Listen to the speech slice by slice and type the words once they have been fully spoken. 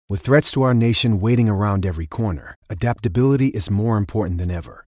With threats to our nation waiting around every corner, adaptability is more important than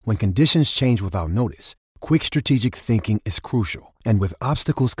ever. When conditions change without notice, quick strategic thinking is crucial. And with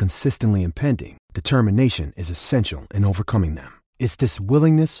obstacles consistently impending, determination is essential in overcoming them. It's this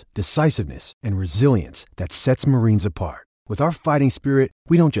willingness, decisiveness, and resilience that sets Marines apart. With our fighting spirit,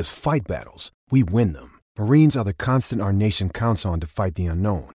 we don't just fight battles, we win them. Marines are the constant our nation counts on to fight the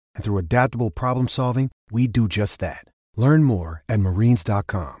unknown. And through adaptable problem solving, we do just that. Learn more at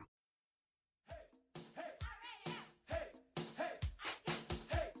marines.com.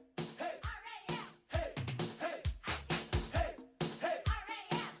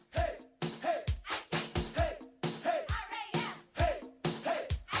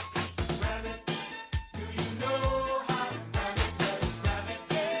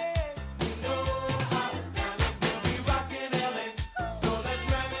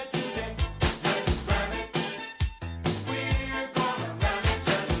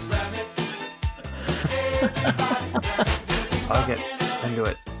 I'll get into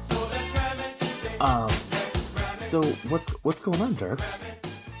it. So what's going on, Dirk?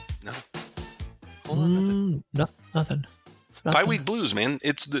 No. Hold on, Nothing. Bi-week blues, man.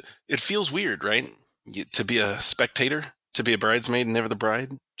 It feels weird, right? To be a spectator, to be a bridesmaid and never the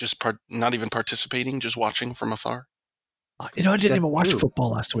bride, just not even participating, just watching from afar. I didn't even watch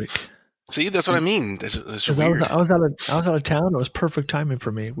football last week. See, that's what I mean. That's weird. I was out of town. It was perfect timing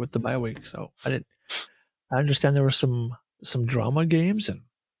for me with the bye week, so I understand there were some drama games,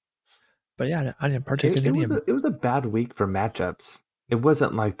 but yeah, I didn't partake in any of it. It was a bad week for matchups. It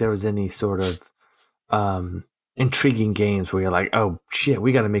wasn't like there was any sort of intriguing games where you're like, oh shit,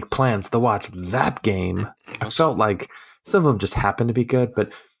 we got to make plans to watch that game. I felt like some of them just happened to be good,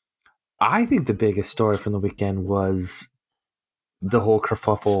 but I think the biggest story from the weekend was the whole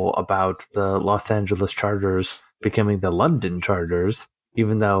kerfuffle about the Los Angeles Chargers becoming the London Chargers,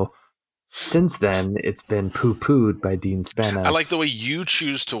 even though since then it's been poo-pooed by Dean Spanos. I like the way you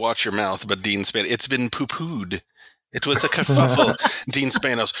choose to watch your mouth, but Dean Spanos, it's been poo-pooed. It was a kerfuffle, Dean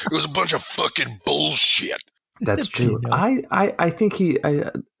Spanos. It was a bunch of fucking bullshit. That's true. I think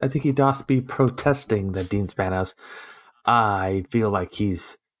he doth be protesting that Dean Spanos. I feel like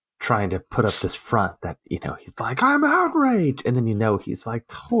he's trying to put up this front that, he's like, I'm outraged. And then, he's like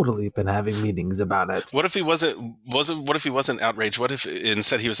totally been having meetings about it. What if he wasn't outraged? What if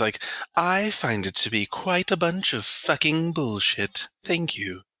instead he was like, I find it to be quite a bunch of fucking bullshit. Thank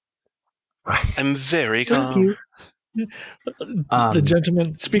you. Right. I'm very Thank calm. you. The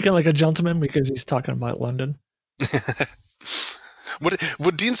gentleman, speaking like a gentleman because he's talking about London.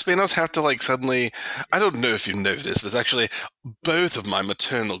 Would Dean Spanos have to suddenly? I don't know if you know this, but actually both of my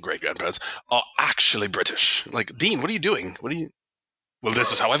maternal great-grandparents are actually British. Dean, what are you doing? Well,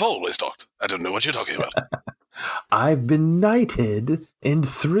 this is how I've always talked. I don't know what you're talking about. I've been knighted in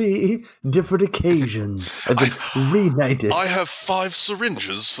 3 different occasions. I've been re-knighted. I have 5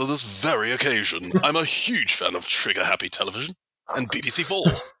 syringes for this very occasion. I'm a huge fan of trigger-happy television and BBC 4.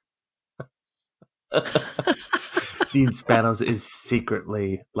 Dean Spanos is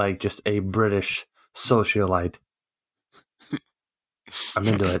secretly just a British socialite. I'm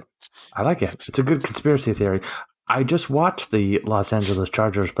into it. I like it. It's a good conspiracy theory. I just watched the Los Angeles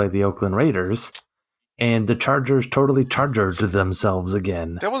Chargers play the Oakland Raiders, and the Chargers totally chargered themselves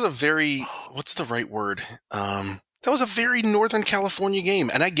again. That was a very, what's the right word? That was a very Northern California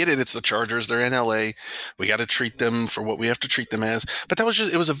game. And I get it. It's the Chargers. They're in LA. We got to treat them for what we have to treat them as. But it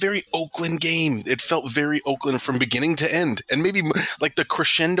was a very Oakland game. It felt very Oakland from beginning to end. And maybe the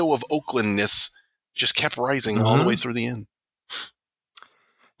crescendo of Oaklandness just kept rising all the way through the end.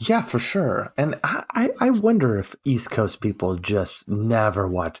 Yeah, for sure. And I wonder if East Coast people just never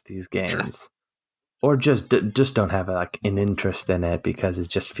watch these games. Sure. Or just don't have an interest in it because it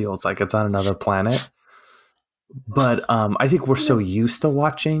just feels like it's on another planet. But I think we're so used to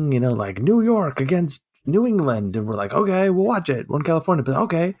watching, New York against New England, and we're like, okay, we'll watch it. We're in California, but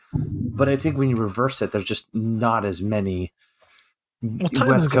okay. But I think when you reverse it, there's just not as many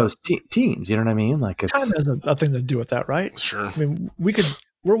West Coast teams. You know what I mean? Time has a thing to do with that, right? Sure. I mean,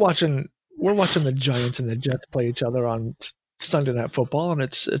 we're watching the Giants and the Jets play each other on Sunday Night Football, and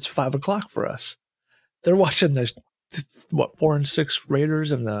it's 5:00 for us. They're watching the 4-6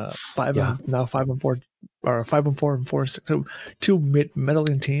 Raiders and the 5-4 or 5-4 and 4-6, 2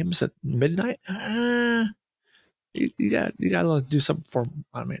 middling teams at midnight. You got to do something for.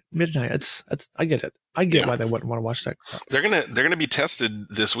 I mean, midnight. It's. I get it. I get why they wouldn't want to watch that. They're gonna be tested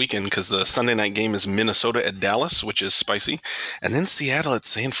this weekend because the Sunday night game is Minnesota at Dallas, which is spicy, and then Seattle at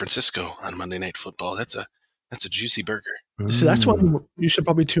San Francisco on Monday Night Football. That's a juicy burger. So that's what you should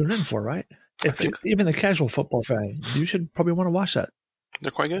probably tune in for, right? Even the casual football fan, you should probably want to watch that.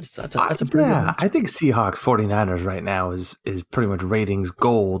 They're quite good. That's a pretty good match. I think Seahawks 49ers right now is pretty much ratings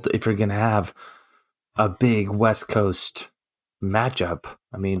gold if you're going to have a big West Coast matchup.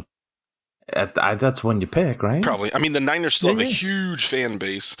 I mean, that's one you pick, right? Probably. I mean, the Niners still have a huge fan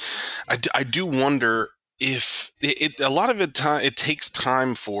base. I do wonder if a lot of it takes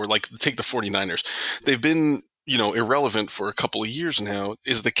time for, like, take the 49ers. They've been, irrelevant for a couple of years now.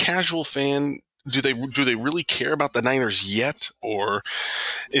 Is the casual fan, do they really care about the Niners yet, or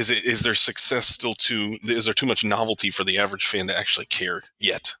is their success still is there too much novelty for the average fan to actually care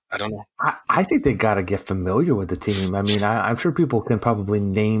yet? I don't know. I think they got to get familiar with the team. I mean, I'm sure people can probably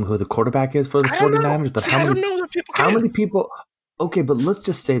name who the quarterback is for the 49ers, but how many people? Okay, but let's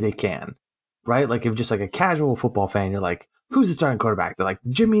just say they can, right? Like, if just like a casual football fan, you're like, who's the starting quarterback? They're like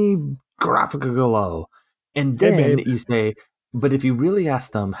Jimmy Garoppolo, and then you say, but if you really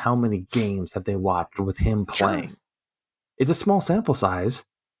ask them how many games have they watched with him playing, it's a small sample size.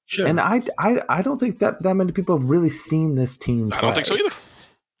 Sure. And I don't think that many people have really seen this team play. I don't think so either.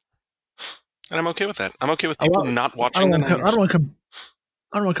 And I'm okay with that. I'm okay with people not watching the Niners. I don't want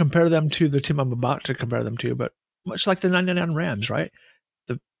to compare them to the team I'm about to compare them to, but much like the 99 Rams, right?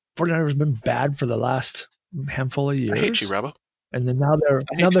 The 49ers have been bad for the last handful of years. I hate you, Robbo. And then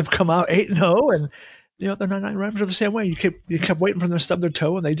they've come out 8-0, and the 99 Rams are the same way. You kept waiting for them to stub their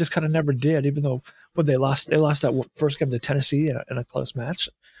toe, and they just kind of never did. Even though when they lost that first game to Tennessee in a close match.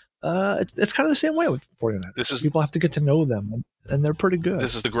 It's kind of the same way with 49ers. People have to get to know them, and they're pretty good.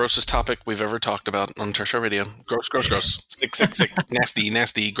 This is the grossest topic we've ever talked about on Tertiary Radio. Gross, gross, gross. Sick. Nasty,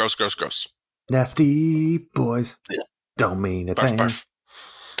 nasty. Gross, gross, gross. Nasty boys. Yeah. Don't mean a thing. Barf.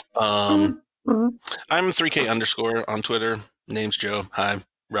 I'm 3K_ on Twitter. Name's Joe. Hi.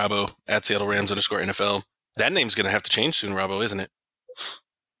 Robbo at Seattle Rams _NFL. That name's going to have to change soon, Robbo, isn't it?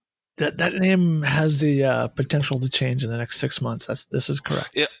 That name has the potential to change in the next 6 months. This is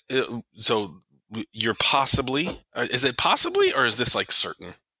correct. Yeah. So you're possibly, is it possibly, or is this like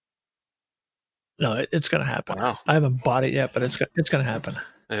certain? No, it's going to happen. Wow. I haven't bought it yet, but it's going to happen.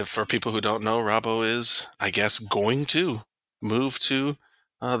 For people who don't know, Robbo is, I guess, going to move to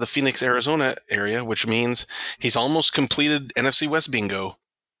the Phoenix, Arizona area, which means he's almost completed NFC West bingo.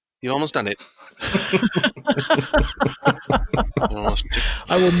 You've almost done it.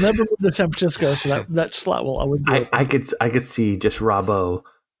 I will never move to San Francisco, so that slot will always be. I could see just Robbo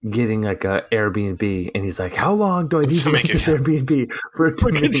getting like a Airbnb, and he's like, "How long do I need to make this Airbnb for it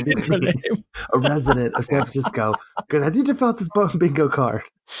to be a resident of San Francisco? Because I need to fill out this bingo card."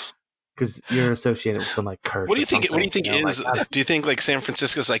 Because you're associated with some like curse. What do you think? What do you think is? Do you think like San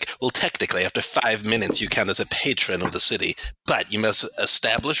Francisco's like? Well, technically, after 5 minutes, you count as a patron of the city, but you must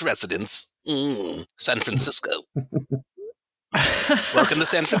establish residence. San Francisco. Welcome to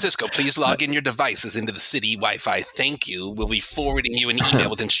San Francisco. Please log in your devices into the city Wi-Fi. Thank you. We'll be forwarding you an email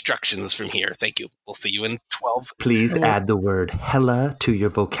with instructions from here. Thank you. We'll see you in 12. Please add the word hella to your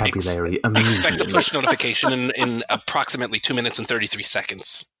vocabulary immediately. Expect a push notification in approximately 2 minutes and 33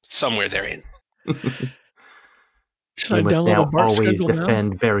 seconds. Somewhere therein. You must now always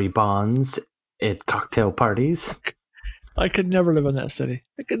defend Barry Bonds at cocktail parties. I could never live in that city.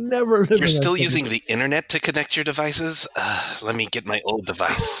 I could never live in that city. You're still using the internet to connect your devices? Let me get my old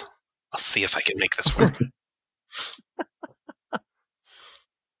device. I'll see if I can make this work.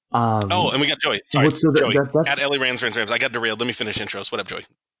 And we got Joey. Sorry, Joey. At LA Rams. I got derailed. Let me finish intros. What up, Joey?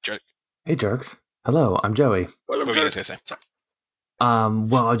 Hey, jerks. Hello, I'm Joey. What were you guys going to say? Sorry.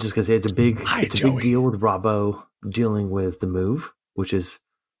 Well, I was just going to say it's a big deal with Robbo dealing with the move, which is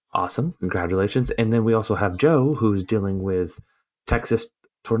awesome. Congratulations. And then we also have Joe, who's dealing with Texas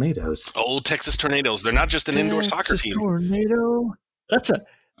Tornadoes. Old Texas Tornadoes. They're not just an indoor soccer team. Tornado. That's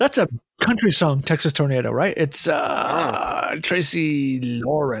a country song, Texas Tornado, right? It's Tracy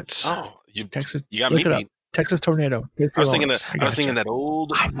Lawrence. Oh, Texas. You got me beat. Texas Tornado. I was thinking that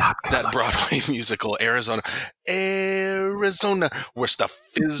old Broadway musical, Arizona, where stuff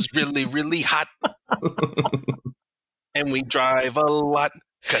is really, really hot, and we drive a lot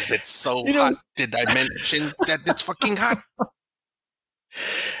because it's so hot. Did I mention that it's fucking hot?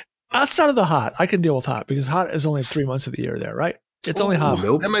 Outside of the hot, I can deal with hot because hot is only 3 months of the year there, right? It's only hot.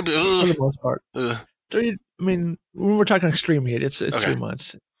 Nope. That might be for the most part. I mean, when we're talking extreme heat, it's okay. 3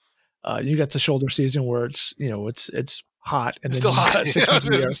 months. You got the shoulder season where it's hot and it's still hot.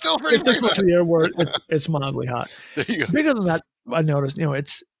 It's still pretty hot. 6 months of the year where it's mildly hot. There you go. Bigger than that, I noticed.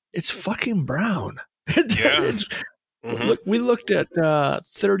 It's fucking brown. Yeah. Look, we looked at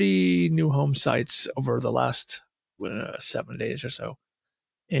 30 new home sites over the last 7 days or so,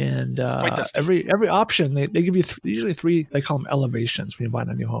 and every option they give you usually three. They call them elevations when you buy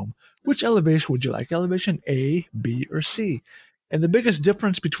a new home. Which elevation would you like? Elevation A, B, or C? And the biggest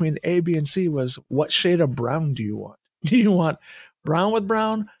difference between A, B, and C was what shade of brown do you want? Do you want brown with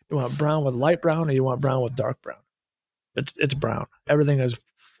brown? You want brown with light brown, or you want brown with dark brown? It's brown. Everything is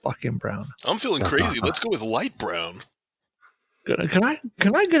fucking brown. I'm feeling crazy. Let's go with light brown. Can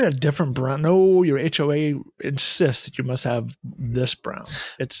I get a different brown? No, your HOA insists that you must have this brown.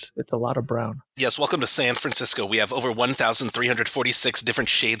 It's a lot of brown. Yes, welcome to San Francisco. We have over 1,346 different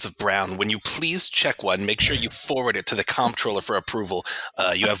shades of brown. When you please check one, make sure you forward it to the comptroller for approval.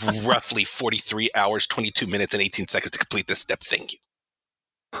 You have roughly 43 hours, 22 minutes, and 18 seconds to complete this step. Thank you.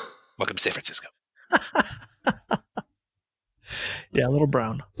 Welcome to San Francisco. Yeah, a little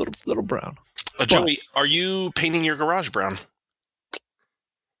brown. Little brown. Joey, are you painting your garage brown?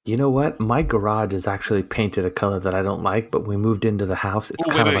 You know what? My garage is actually painted a color that I don't like, but we moved into the house. It's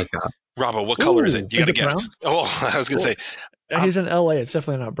kind of like a... Robbo, what color is it? You got to guess. Brown? Oh, I was going to say. He's in LA. It's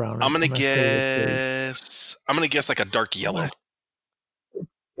definitely not brown. I'm going to guess like a dark yellow.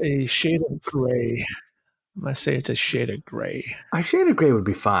 A shade of gray. I'm going to say it's a shade of gray. A shade of gray would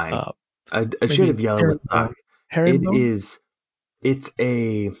be fine. A shade of yellow would suck. It's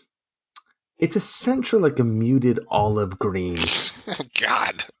essentially like a muted olive green. Oh,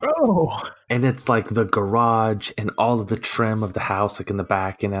 God. Oh. And it's like the garage and all of the trim of the house, like in the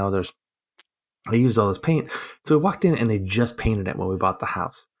back, they used all this paint. So we walked in and they just painted it when we bought the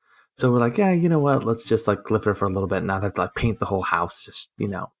house. So we're like, yeah, you know what? Let's just like live here for a little bit and not have to like paint the whole house just,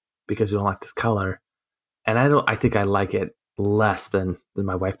 because we don't like this color. And I think I like it less than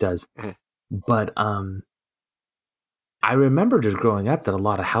my wife does. Mm-hmm. But I remember just growing up that a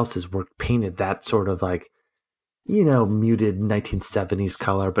lot of houses were painted that sort of like, muted 1970s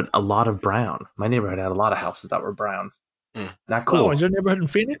color, but a lot of brown. My neighborhood had a lot of houses that were brown. Not cool. Oh, is your neighborhood in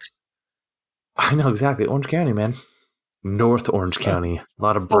Phoenix? I know exactly. Orange County, man. North Orange County. A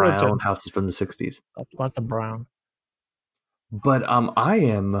lot of brown houses from the 60s. Lots of brown. But I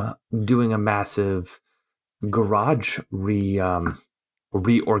am doing a massive garage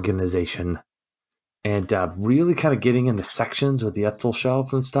reorganization. And really kind of getting into sections with the Etzel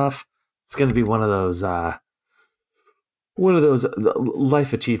shelves and stuff. It's going to be one of those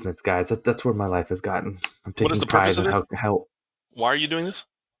life achievements, guys. That's where my life has gotten. I'm taking what is the purpose of this? How? Why are you doing this?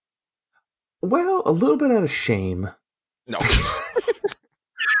 Well, a little bit out of shame. No.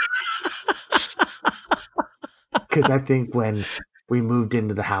 Because I think when we moved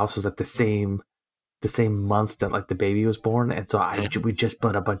into the house was at the same month that like the baby was born, and so we just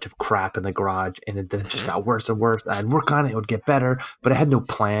put a bunch of crap in the garage, and then it just got worse and worse. I'd work on it; it would get better, but I had no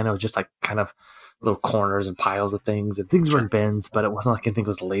plan. It was just like kind of little corners and piles of things, and things were in bins, but it wasn't like anything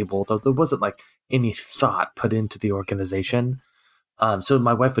was labeled. There wasn't like any thought put into the organization. So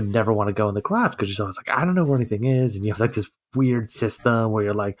my wife would never want to go in the garage because she's always like, I don't know where anything is, and you have like this weird system where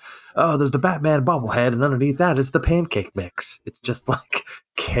you're like, oh, there's the Batman bobblehead, and underneath that it's the pancake mix. It's just like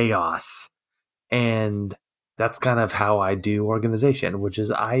chaos. And that's kind of how I do organization, which is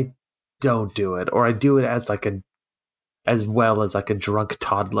I don't do it, or I do it as well as like a drunk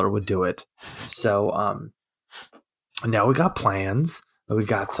toddler would do it. So now we got plans. We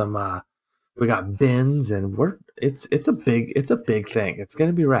got we got bins, and it's a big thing. It's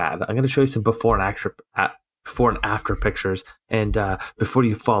gonna be rad. I'm gonna show you some before and after pictures, and before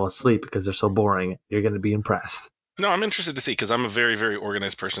you fall asleep because they're so boring, you're gonna be impressed. No, I'm interested to see because I'm a very, very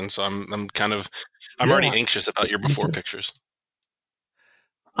organized person. So I'm already anxious about your before pictures.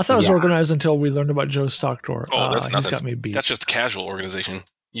 I thought it was organized until we learned about Joe's stock drawer. Oh, that's nothing. He's got me beat. That's just casual organization.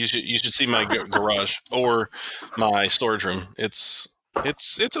 You should see my garage or my storage room. It's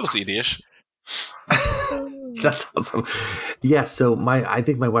OCD-ish. That's awesome. Yeah, so I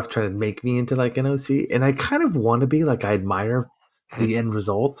think my wife tried to make me into like an OC, and I kind of want to be like, I admire the end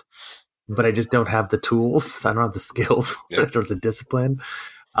result, but I just don't have the tools. I don't have the skills or the discipline.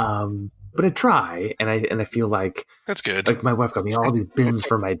 But I try, and I feel like that's good. Like my wife got me all these bins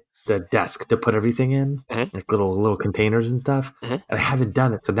for the desk to put everything in, like little containers and stuff, and I haven't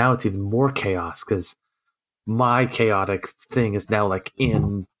done it. So now it's even more chaos because my chaotic thing is now like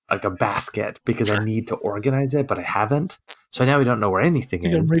in like a basket because I need to organize it, but I haven't. So now we don't know where anything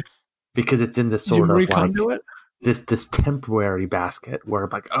is because it's in this sort of like this temporary basket where I'm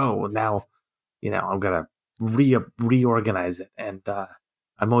like, oh, now, I'm going to reorganize it. And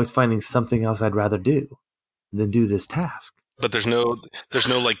I'm always finding something else I'd rather do than do this task. But there's no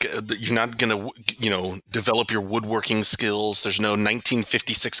like, you're not going to, develop your woodworking skills. There's no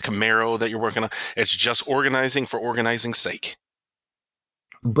 1956 Camaro that you're working on. It's just organizing for organizing's sake.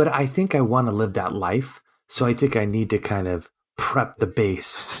 But I think I want to live that life. So I think I need to kind of prep the base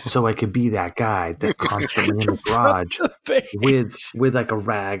so I could be that guy that's constantly in the garage with like a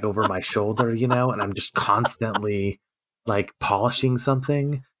rag over my shoulder, and I'm just constantly like polishing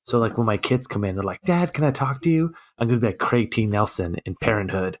something. So like when my kids come in, they're like, "Dad, can I talk to you?" I'm gonna be like Craig T. Nelson in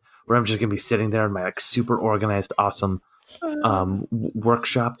Parenthood, where I'm just gonna be sitting there in my like super organized, awesome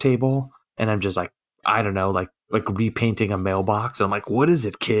workshop table, and I'm just like, I don't know, like repainting a mailbox. And I'm like, "What is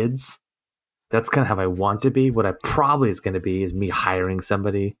it, kids?" That's kind of how I want to be. What I probably is going to be is me hiring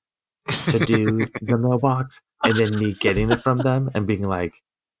somebody to do the mailbox, and then me getting it from them and being like,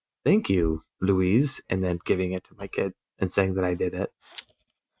 "Thank you, Louise," and then giving it to my kids and saying that I did it.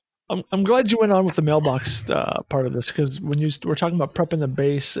 I'm glad you went on with the mailbox part of this, because when you were talking about prepping the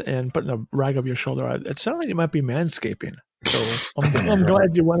base and putting a rag over your shoulder, it sounded like you might be manscaping. So I'm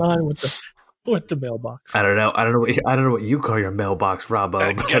glad you went on with the mailbox. I don't know what you call your mailbox,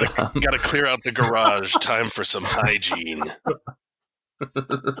 Robbo. Gotta clear out the garage. Time for some hygiene.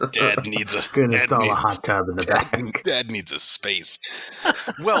 Dad needs a hot tub in the back. Dad needs a space.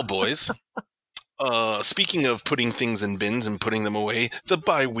 Well, boys. Speaking of putting things in bins and putting them away, the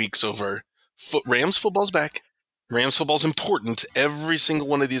bye week's over. Rams football's back. Rams football's important. Every single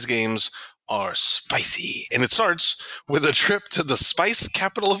one of these games are spicy. And it starts with a trip to the spice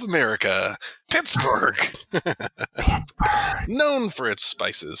capital of America, Pittsburgh. Known for its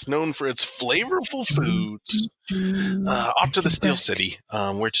spices, known for its flavorful foods. Off to the Steel City.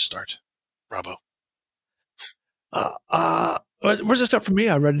 Where to start? Bravo. Where's the stuff for me?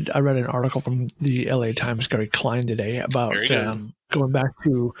 I read an article from the LA Times, Gary Klein, today about going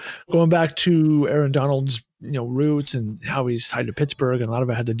back to Aaron Donald's roots and how he's tied to Pittsburgh, and a lot of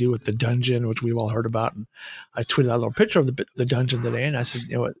it had to do with the dungeon, which we've all heard about. And I tweeted out a little picture of the dungeon today, and I said,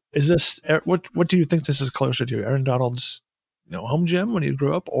 is this what do you think this is closer to? Aaron Donald's home gym when he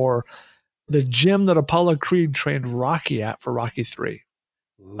grew up, or the gym that Apollo Creed trained Rocky at for Rocky 3?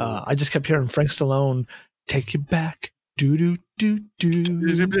 I just kept hearing Frank Stallone, "Take you back, do do do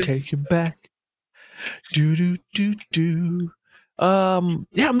do, take you back, do do do do."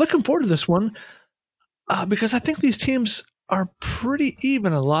 Yeah, I'm looking forward to this one because I think these teams are pretty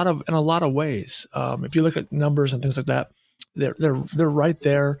even in a lot of ways. If you look at numbers and things like that, they're right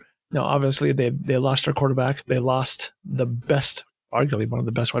there. Now, obviously, they lost their quarterback. They lost the best, arguably one of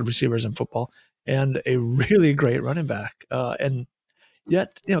the best wide receivers in football, and a really great running back. And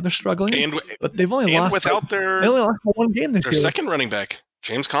yet, they're struggling. But they've only lost without they only lost one game this year. Their second running back,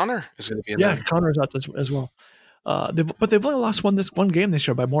 James Conner, is going to be in there. Yeah, Conner's out as well. But they've only lost one game this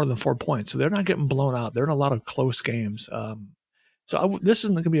year by more than 4 points, so they're not getting blown out. They're in a lot of close games. This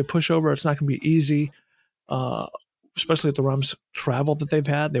isn't going to be a pushover. It's not going to be easy, especially at the Rams travel that they've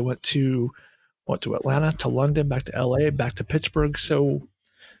had. They went to Atlanta, to London, back to LA, back to Pittsburgh. So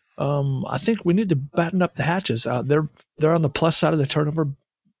I think we need to batten up the hatches. They're on the plus side of the turnover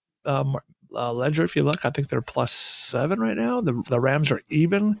ledger. If you look, I think they're +7 right now. The Rams are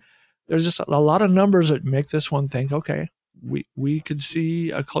even. There's just a lot of numbers that make this one think, okay, we could see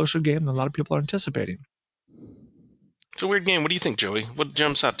a closer game than a lot of people are anticipating. It's a weird game. What do you think, Joey? What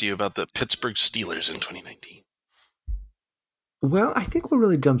jumps out to you about the Pittsburgh Steelers in 2019? Well, I think what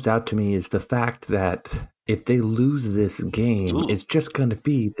really jumps out to me is the fact that if they lose this game, it's just going to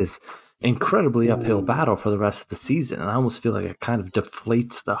be this incredibly uphill battle for the rest of the season. And I almost feel like it kind of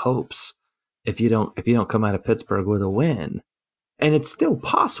deflates the hopes if you don't come out of Pittsburgh with a win. And it's still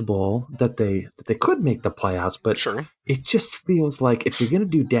possible that they could make the playoffs, but sure, it just feels like if you're going to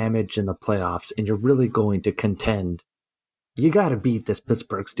do damage in the playoffs and you're really going to contend, you got to beat this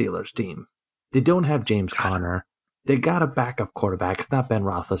Pittsburgh Steelers team. They don't have James Conner. They got a backup quarterback. It's not Ben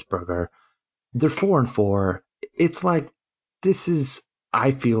Roethlisberger. They're 4-4. It's like this is,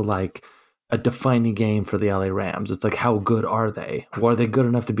 I feel like, a defining game for the LA Rams. It's like, how good are they? Or are they good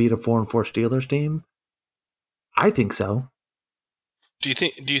enough to beat a 4-4 Steelers team? I think so. Do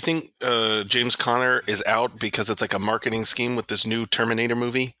you think James Conner is out because it's like a marketing scheme with this new Terminator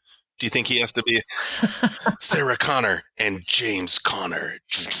movie? Do you think he has to be Sarah Connor and James Conner?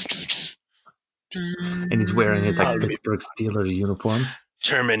 And he's wearing his Pittsburgh Steelers uniform.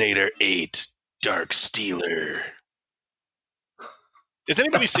 Terminator 8, Dark Steeler. Is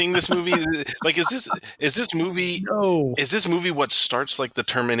anybody seeing this movie? Like, is this movie? No. Is this movie what starts like the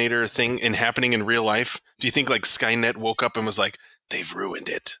Terminator thing and happening in real life? Do you think like Skynet woke up and was like, they've ruined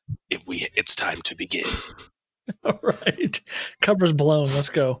it. It's time to begin. All right. Cover's blown. Let's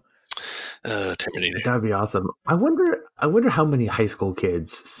go. Terminator. That'd be awesome. I wonder how many high school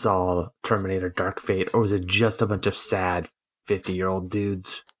kids saw Terminator Dark Fate, or was it just a bunch of sad 50-year-old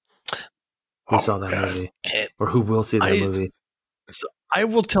dudes who saw that movie? Or who will see that movie? So I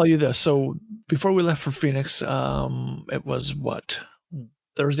will tell you this. So before we left for Phoenix, it was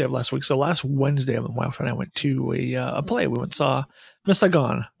Thursday of last week. So last Wednesday, my wife and I went to a play. We went and saw Miss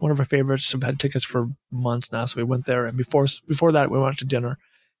Saigon, one of our favorites. We've had tickets for months now, so we went there. And before that, we went to dinner,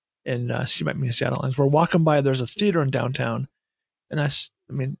 and she met me in Seattle. And as we're walking by, there's a theater in downtown, and I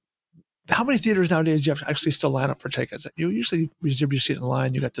mean, how many theaters nowadays do you have to actually still line up for tickets? You usually reserve your seat in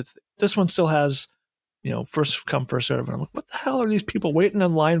line. You got this one still has, first come, first serve. And I'm like, what the hell are these people waiting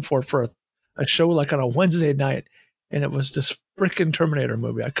in line for a show like on a Wednesday night? And it was this freaking Terminator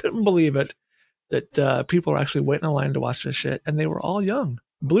movie. I couldn't believe it that people are actually waiting in line to watch this shit, and they were all young.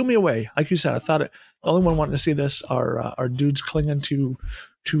 Blew me away. Like you said, I thought the only one wanting to see this are dudes clinging to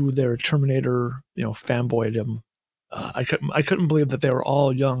their Terminator, fanboydom. I couldn't believe that they were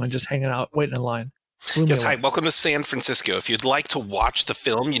all young and just hanging out, waiting in line. Yes, hi. Welcome to San Francisco. If you'd like to watch the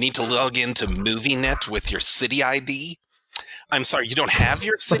film, you need to log into MovieNet with your City ID. I'm sorry, you don't have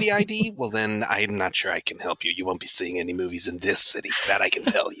your City ID? Well, then I'm not sure I can help you. You won't be seeing any movies in this city. That I can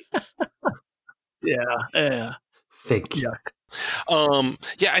tell you. Yeah. Fake. Yuck.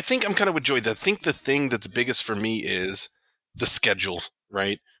 Yeah, I think I'm kind of with Joey. I think the thing that's biggest for me is the schedule,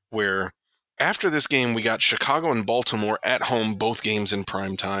 right? Where after this game, we got Chicago and Baltimore at home, both games in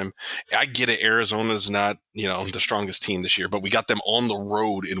prime time. I get it. Arizona's not, the strongest team this year, but we got them on the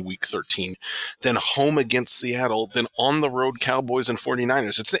road in week 13, then home against Seattle, then on the road Cowboys and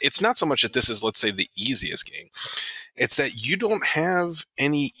 49ers. It's not so much that this is, let's say, the easiest game. It's that you don't have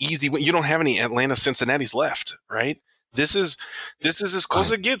any you don't have any Atlanta Cincinnati's left, right? This is as close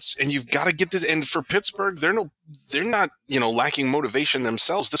as it gets, and you've got to get this. And for Pittsburgh, they're not lacking motivation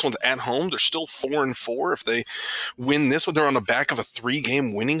themselves. This one's at home. They're still 4-4. If they win this one, they're on the back of a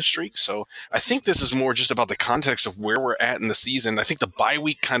 3-game winning streak. So I think this is more just about the context of where we're at in the season. I think the bye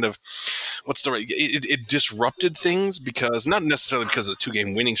week kind of it disrupted things, because not necessarily because of the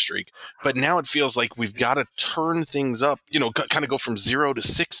 2-game winning streak, but now it feels like we've got to turn things up. Kind of go from 0 to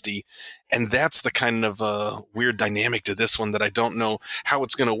 60. And that's the kind of weird dynamic to this one that I don't know how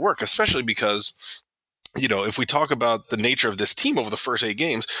it's going to work, especially because, if we talk about the nature of this team over the first 8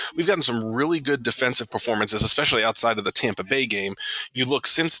 games, we've gotten some really good defensive performances, especially outside of the Tampa Bay game. You look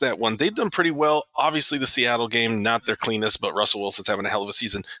since that one, they've done pretty well. Obviously, the Seattle game, not their cleanest, but Russell Wilson's having a hell of a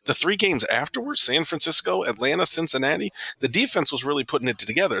season. The 3 games afterwards, San Francisco, Atlanta, Cincinnati, the defense was really putting it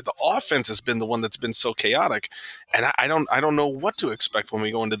together. The offense has been the one that's been so chaotic, and I don't know what to expect when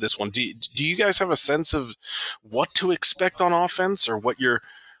we go into this one. Do you guys have a sense of what to expect on offense, or what you're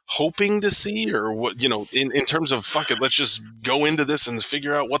hoping to see, or what, in terms of fuck it, let's just go into this and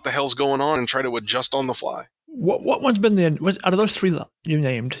figure out what the hell's going on and try to adjust on the fly? What one's been out of those 3 you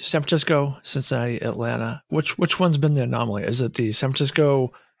named, San Francisco, Cincinnati, Atlanta, which one's been the anomaly? Is it the San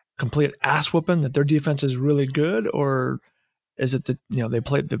Francisco complete ass whooping that their defense is really good, or is it that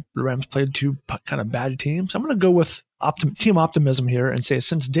the Rams played 2 kind of bad teams? I'm going to go with team optimism here and say,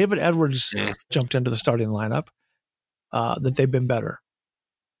 since David Edwards jumped into the starting lineup, that they've been better.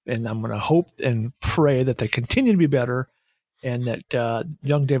 And I'm going to hope and pray that they continue to be better, and that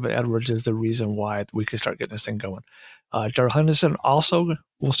young David Edwards is the reason why we can start getting this thing going. Darrell Henderson also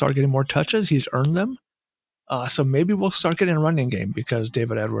will start getting more touches. He's earned them. So maybe we'll start getting a running game, because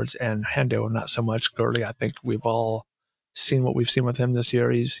David Edwards and Hendo, not so much. Gurley, I think we've all seen what we've seen with him this year.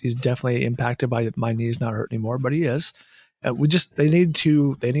 He's definitely impacted by my knees not hurt anymore, but he is. They need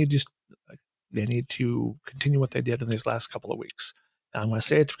to continue what they did in these last couple of weeks. And I'm going to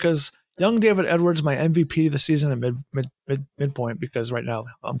say it's because young David Edwards, my MVP this season at midpoint, because right now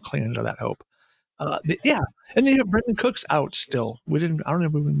I'm clinging to that hope. And then you have Brandon Cooks out still. I don't know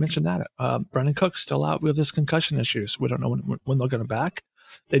if we mentioned that. Brandon Cooks still out with his concussion issues. We don't know when they're going to back.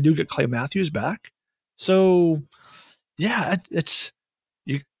 They do get Clay Matthews back. So, yeah, it's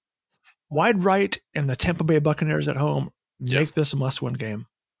wide right, and the Tampa Bay Buccaneers at home make this a must-win game.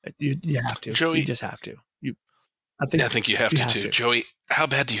 You have to. Joey, you just have to. I think you have to too. Joey, how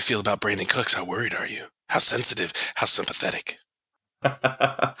bad do you feel about Brandon Cooks? How worried are you? How sensitive? How sympathetic?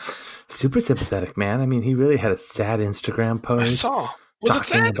 Super sympathetic, man. I mean, he really had a sad Instagram post. I saw. Was it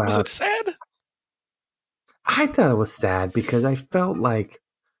sad? Was it sad? I thought it was sad, because I felt like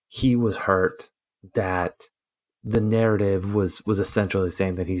he was hurt, that the narrative was essentially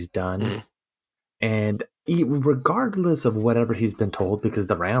saying that he's done. And regardless of whatever he's been told, because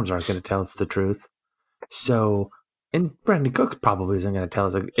the Rams aren't going to tell us the truth. So, and Brandon Cooks probably isn't going to tell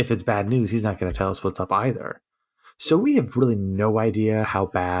us. If it's bad news, he's not going to tell us what's up either. So we have really no idea how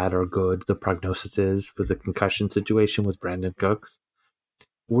bad or good the prognosis is with the concussion situation with Brandon Cooks.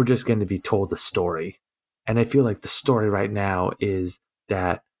 We're just going to be told the story. And I feel like the story right now is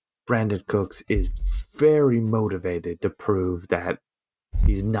that Brandon Cooks is very motivated to prove that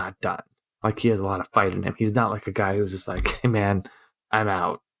he's not done. Like, he has a lot of fight in him. He's not like a guy who's just like, hey man, I'm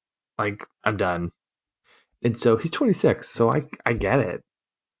out. Like, I'm done. And so he's 26, so I get it.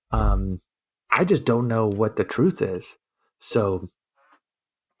 I just don't know what the truth is. So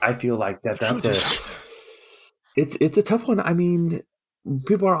I feel like it's a tough one. I mean,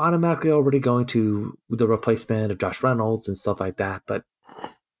 people are automatically already going to the replacement of Josh Reynolds and stuff like that, but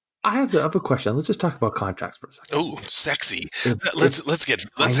I have a question. Let's just talk about contracts for a second. Oh, sexy.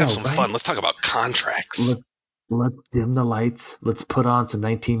 Let's have some fun. Let's talk about contracts. Let's dim the lights. Let's put on some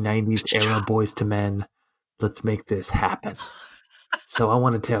 1990s era Boys to Men. Let's make this happen. So I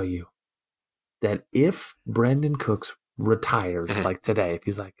want to tell you that if Brandon Cooks retires like today, if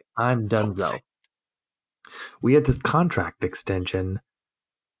he's like, I'm donezo, we had this contract extension.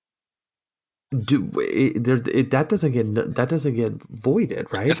 That doesn't get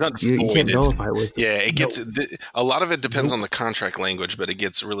voided, right? It's not voided. You can't nullify it with it gets a lot of it depends on the contract language, but it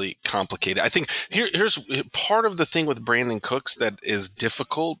gets really complicated. I think here's part of the thing with Brandon Cooks that is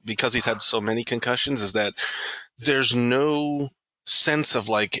difficult because he's had so many concussions is that there's no sense of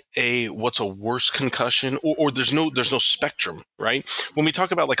like what's a worse concussion or there's no spectrum, right? When we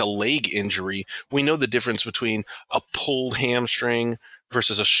talk about like a leg injury, we know the difference between a pulled hamstring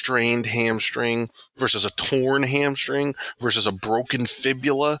versus a strained hamstring versus a torn hamstring versus a broken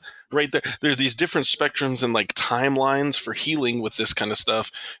fibula, right? There's these different spectrums and like timelines for healing with this kind of stuff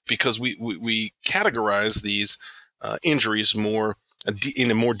because we categorize these injuries more in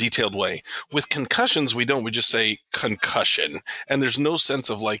a more detailed way. With concussions, we don't. We just say concussion. And there's no sense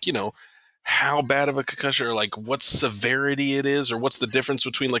of like, how bad of a concussion or like what severity it is or what's the difference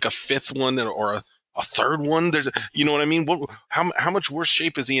between like a fifth one or a third one. There's, you know what I mean? How much worse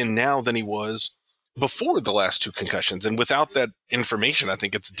shape is he in now than he was before the last two concussions? And without that information, I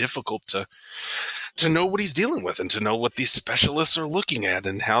think it's difficult to know what he's dealing with and to know what these specialists are looking at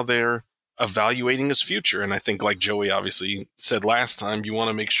and how they're evaluating his future. And I think like Joey obviously said last time, you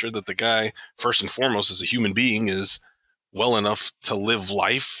want to make sure that the guy, first and foremost, as a human being, is well enough to live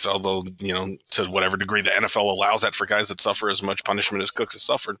life, although, to whatever degree the NFL allows that for guys that suffer as much punishment as Cooks has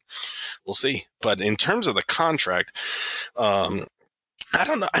suffered. We'll see. But in terms of the contract, I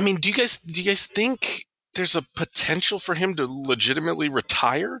don't know. I mean, do you guys think there's a potential for him to legitimately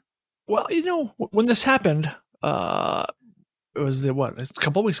retire? Well, when this happened, it was a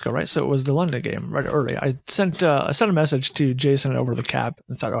couple of weeks ago, right? So it was the London game right early. I sent a message to Jason over the cap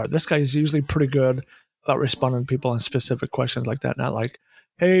and thought, all right, this guy is usually pretty good about responding to people on specific questions like that. Not like,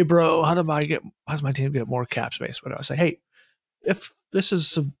 hey, bro, how's my team get more cap space? But I say, hey, if this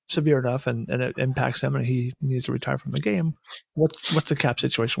is severe enough and it impacts him and he needs to retire from the game, what's the cap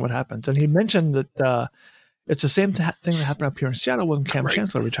situation? What happens? And he mentioned that it's the same thing that happened up here in Seattle when Cam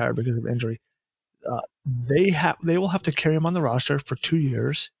Chancellor retired because of injury. They will have to carry him on the roster for 2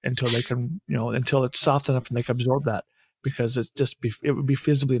 years until they can, until it's soft enough and they can absorb that, because it would be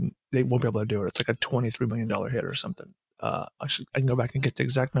feasibly, they won't be able to do it. It's like a $23 million hit or something. I can go back and get the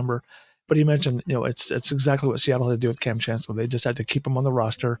exact number, but he mentioned, it's exactly what Seattle had to do with Cam Chancellor. They just had to keep him on the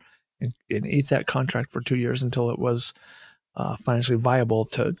roster and eat that contract for 2 years until it was financially viable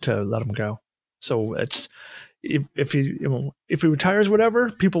to let him go. So it's, if he retires,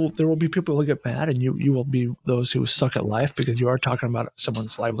 whatever, there will be people who get mad, and you will be those who suck at life because you are talking about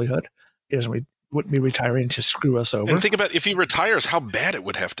someone's livelihood. He wouldn't be retiring to screw us over. And think about if he retires, how bad it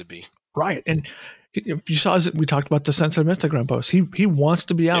would have to be. Right. And if you saw, we talked about the sensitive Instagram post. He wants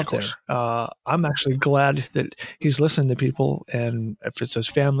to be out there. I'm actually glad that he's listening to people, and if it's his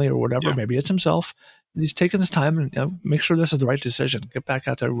family or whatever, maybe it's himself. He's taking his time and make sure this is the right decision. Get back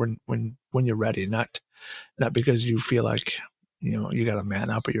out there when you're ready, not because you feel like you got to man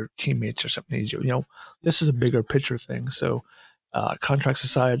up or your teammates or something needs you. This is a bigger picture thing. So contracts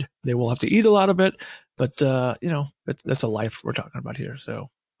aside, they will have to eat a lot of it, but that's a life we're talking about here. So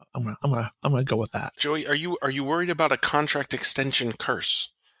I'm gonna go with that. Joey, are you worried about a contract extension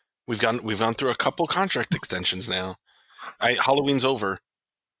curse? We've gone through a couple contract extensions now. Halloween's over.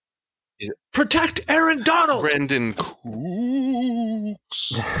 Protect Aaron Donald. Brandon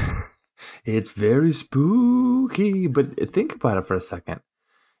Cooks. It's very spooky, but think about it for a second.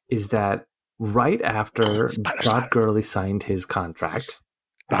 Is that right after Todd Gurley signed his contract,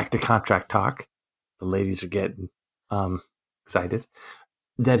 back to contract talk, the ladies are getting excited,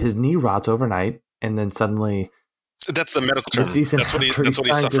 that his knee rots overnight, and then suddenly... That's the medical term. That's what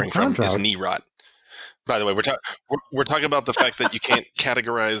he's suffering from, his knee rot. By the way, we're talking about the fact that you can't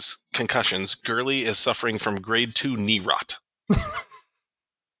categorize concussions. Gurley is suffering from grade 2 knee rot.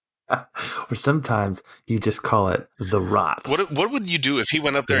 Or sometimes you just call it the rot. What would you do if he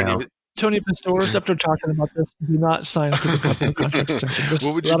went up there and Tony Pastores, after talking about this, do not sign for the contract extension.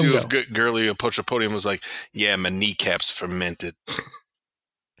 What would you do if Gurley approached a podium and was like, yeah, my kneecap's fermented?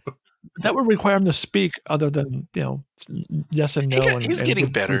 that would require him to speak other than yes and no. He's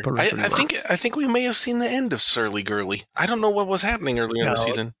getting better. I think we may have seen the end of Surly Gurley. I don't know what was happening earlier in the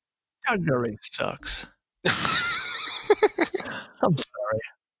season. Todd Gurley sucks. I'm sorry.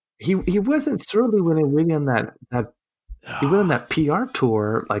 He wasn't surly when he went on that he went on that PR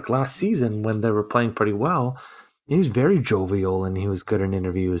tour like last season when they were playing pretty well. He was very jovial and he was good in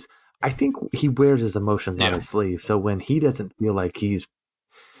interviews. I think he wears his emotions on his sleeve. So when he doesn't feel like he's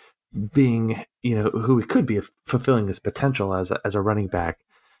being, who he could be, fulfilling his potential as a running back,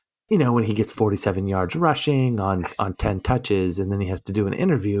 when he gets 47 yards rushing on 10 touches and then he has to do an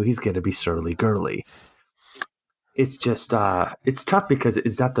interview, he's going to be Surly Gurley. It's just, it's tough because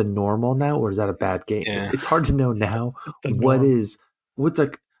is that the normal now or is that a bad game? Yeah. It's hard to know now what's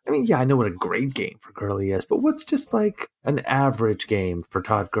like, I know what a great game for Gurley is, but what's just like an average game for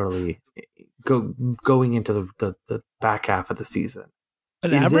Todd Gurley going into the back half of the season?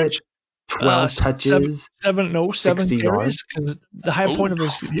 An average? 12 touches, 7 60 carries? yards? Because the high point of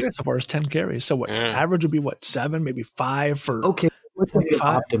his year so far is 10 carries. So average would be 7, maybe 5 for... Okay, what's like an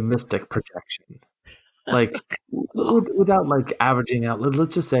optimistic projection? Like, without like averaging out,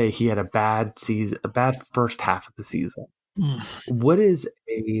 let's just say he had a bad first half of the season. What is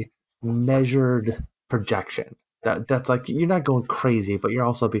a measured projection? That's like, you're not going crazy, but you're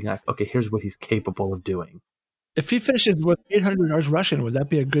also being like, okay, here's what he's capable of doing. If he finishes with 800 yards rushing, would that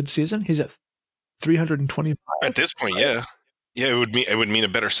be a good season? He's at 325. At this point, yeah, it would mean a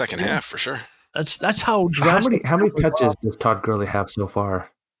better second half for sure. That's how drastic. How many touches does Todd Gurley have so far?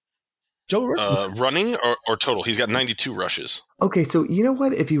 Joe Burrow. Running or total? He's got 92 rushes. Okay, so you know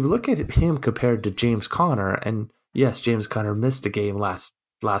what? If you look at him compared to James Conner, and yes, James Conner missed a game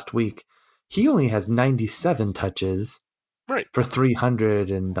last week. He only has 97 touches, right, for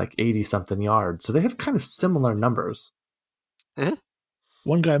 380 something yards. So they have kind of similar numbers. Mm-hmm.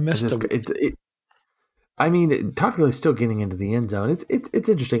 One guy missed Todd Gurley's still getting into the end zone. It's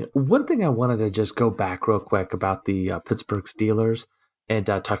interesting. One thing I wanted to just go back real quick about the Pittsburgh Steelers and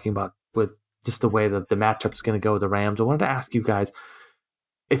talking about with just the way that the matchup is going to go with the Rams. I wanted to ask you guys,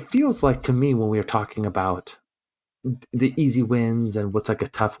 it feels like to me when we were talking about the easy wins and what's like a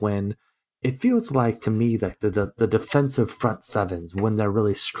tough win, it feels like to me that the defensive front sevens, when they're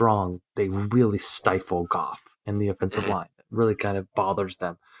really strong, they really stifle Goff and the offensive line. It really kind of bothers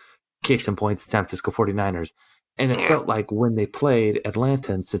them. Case in point, San Francisco 49ers. And it felt like when they played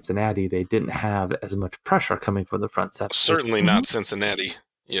Atlanta and Cincinnati, they didn't have as much pressure coming from the front seven. Certainly not Cincinnati.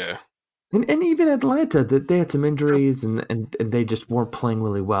 Yeah. And even Atlanta, that they had some injuries and they just weren't playing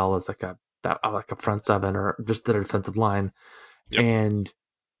really well as like a front seven or just their defensive line. Yep. And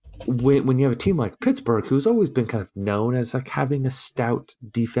when you have a team like Pittsburgh, who's always been kind of known as like having a stout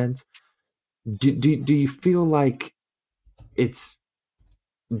defense, do you feel like that's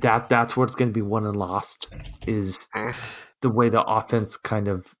where it's going to be won and lost, is the way the offense kind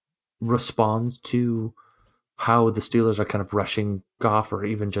of responds to how the Steelers are kind of rushing Goff or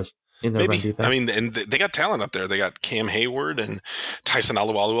even just in their run defense? And they got talent up there. They got Cam Hayward and Tyson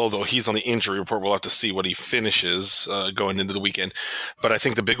Alualu, although he's on the injury report. We'll have to see what he finishes going into the weekend. But I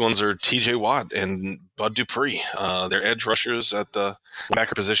think the big ones are TJ Watt and Bud Dupree. They're edge rushers at the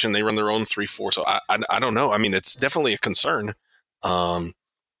backer position. They run their own 3-4. So I don't know. It's definitely a concern.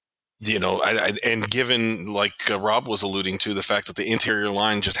 And given, like Rob was alluding to, the fact that the interior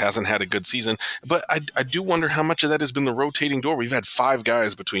line just hasn't had a good season. But I do wonder how much of that has been the rotating door. We've had 5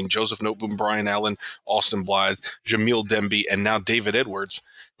 guys between Joseph Noteboom, Brian Allen, Austin Blythe, Jamil Demby, and now David Edwards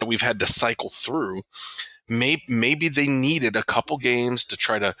that we've had to cycle through. Maybe they needed a couple games to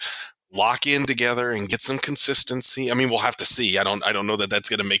try to lock in together and get some consistency. We'll have to see. I don't know that that's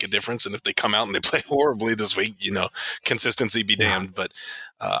going to make a difference. And if they come out and they play horribly this week, consistency be damned. But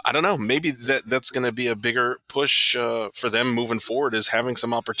I don't know. Maybe that's going to be a bigger push for them moving forward, is having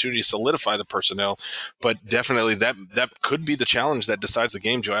some opportunity to solidify the personnel. But definitely that could be the challenge that decides the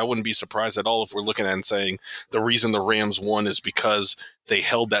game, Joe. I wouldn't be surprised at all if we're looking at and saying the reason the Rams won is because they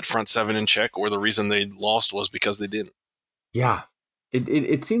held that front seven in check, or the reason they lost was because they didn't. Yeah.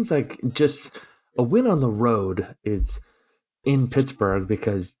 It seems like just a win on the road is in Pittsburgh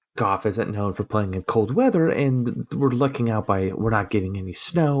because Goff isn't known for playing in cold weather, and we're lucking out by we're not getting any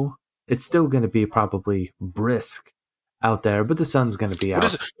snow. It's still going to be probably brisk out there, but the sun's going to be out.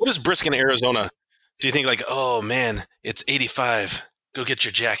 What is brisk in Arizona? Do you think like, oh man, it's 85. Go get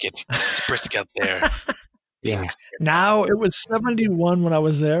your jacket. It's brisk out there. Yeah. Now it was 71 when I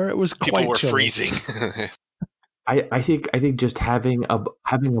was there. It was quite People were chilly. freezing. I think just having a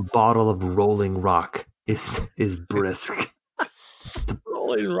bottle of Rolling Rock is brisk.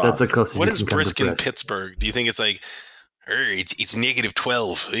 Rolling Rock. That's the closest. What is brisk in Pittsburgh? Do you think it's like Hey, it's negative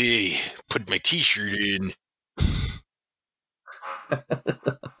 12. Hey, put my T-shirt in.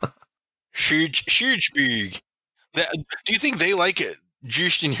 Schurtzberg. Do you think they like it,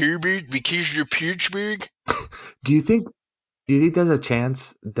 Justin Herbert because you're Pittsburgh? Do you think there's a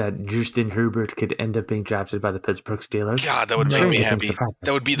chance that Justin Herbert could end up being drafted by the Pittsburgh Steelers? God, that would make me happy.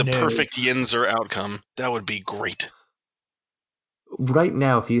 That would be the No. perfect Yenzer outcome. That would be great. Right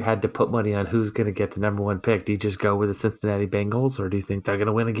now, if you had to put money on who's going to get the number one pick, do you just go with the Cincinnati Bengals, or do you think they're going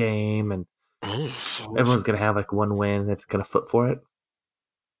to win a game and everyone's going to have like one win that's going to flip for it?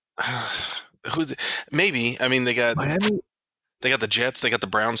 Maybe. I mean, they got Miami. They got the Jets. They got the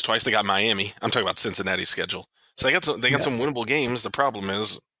Browns twice. They got Miami. I'm talking about Cincinnati's schedule. So they got some winnable games. The problem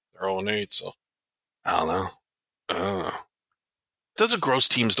is they're 0-8. So I don't know. Those are gross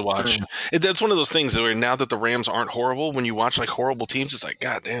teams to watch. That's one of those things where now that the Rams aren't horrible, when you watch like horrible teams, it's like,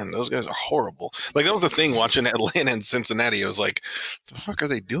 God damn, those guys are horrible. Like that was the thing watching Atlanta and Cincinnati. I was like, the fuck are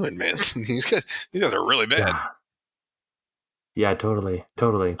they doing, man? These guys are really bad. Yeah, totally. I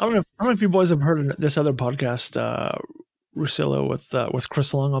don't know if you boys have heard of this other podcast, Russillo with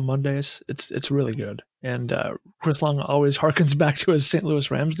Chris Long on Mondays. It's really good. And Chris Long always harkens back to his St. Louis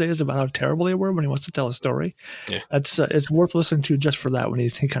Rams days about how terrible they were when he wants to tell a story. Yeah. It's worth listening to just for that. When he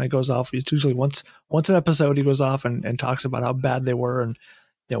kind of goes off, it's usually once an episode he goes off and talks about how bad they were and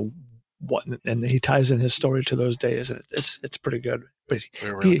what, and he ties in his story to those days, and it's pretty good. But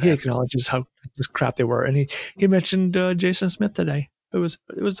he acknowledges how just crap they were, and he mentioned Jason Smith today. It was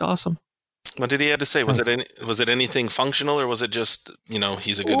awesome. What did he have to say? Was it anything functional, or was it just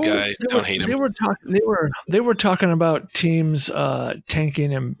he's a good guy, don't hate him? They were talking about teams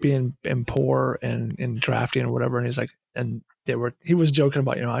tanking and being poor and drafting or whatever, and he's like, and he was joking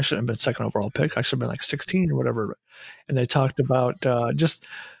about I shouldn't have been second overall pick, I should have been like 16 or whatever, and they talked about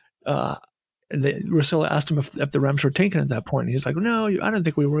Russillo asked him if the Rams were tanking at that point. And he's like, no, I don't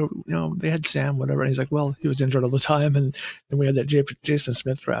think we were. They had Sam, whatever. And he's like, well, he was injured all the time, and then we had that Jason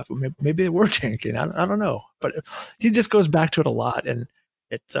Smith draft. Maybe they were tanking. I don't know, but he just goes back to it a lot, and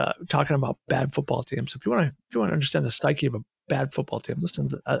it's talking about bad football teams. If you want to understand the psyche of a bad football team, listen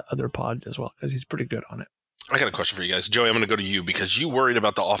to the other pod as well, because he's pretty good on it. I got a question for you guys. Joey, I'm going to go to you because you worried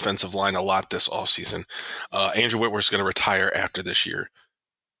about the offensive line a lot this offseason. Andrew Whitworth's going to retire after this year.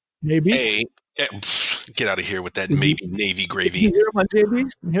 Maybe. Get out of here with that maybe Navy gravy. Did you hear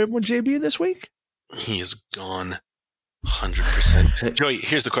him on JB this week? He is gone 100%. Joey,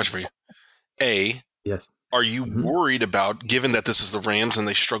 here's the question for you. Yes. Are you worried about, given that this is the Rams and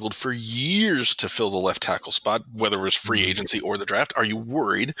they struggled for years to fill the left tackle spot, whether it was free agency or the draft, are you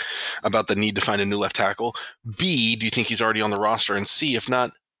worried about the need to find a new left tackle? B, do you think he's already on the roster? And C, if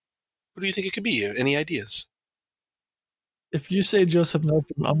not, who do you think it could be? Any ideas? If you say Joseph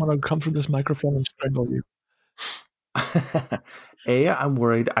Northam, I'm going to come through this microphone and strangle you. I'm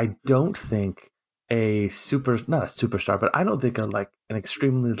worried. I don't think not a superstar, but I don't think an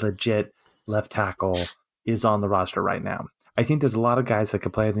extremely legit left tackle is on the roster right now. I think there's a lot of guys that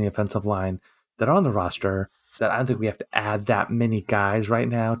could play in the offensive line that are on the roster that I don't think we have to add that many guys right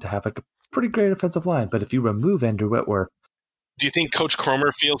now to have a pretty great offensive line. But if you remove Andrew Whitworth, do you think Coach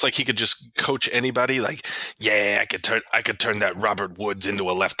Cromer feels like he could just coach anybody? Like, yeah, I could turn that Robert Woods into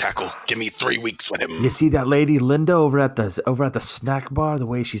a left tackle. Give me 3 weeks with him. You see that lady Linda over at the snack bar? The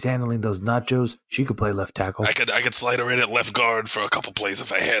way she's handling those nachos, she could play left tackle. I could slide her in at left guard for a couple plays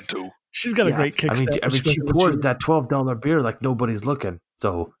if I had to. She's got a great kick. I mean, she pours that $12 beer like nobody's looking.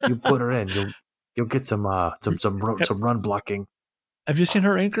 So you put her in, you'll get some run blocking. Have you seen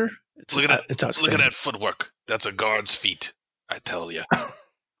her anchor? Look at that footwork. That's a guard's feet. I tell you.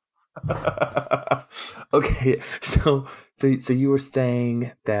 Okay, so you were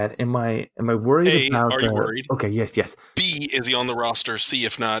saying that? Am I worried about? Are you worried? Okay, yes. B, is he on the roster? C,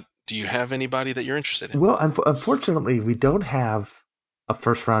 if not, do you have anybody that you're interested in? Well, unfortunately, we don't have a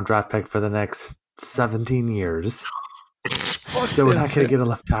first-round draft pick for the next 17 years, so we're not going to get a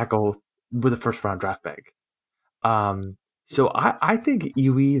left tackle with a first-round draft pick. So I think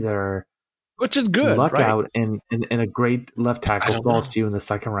you either. Which is good. Luck right? out and a great left tackle falls to you in the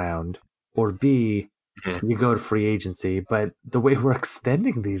second round, or B, you go to free agency. But the way we're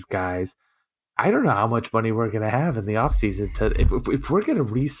extending these guys, I don't know how much money we're going to have in the offseason if we're going to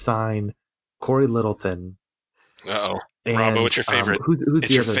re-sign Corey Littleton. Uh-oh. Robbo, what's your favorite?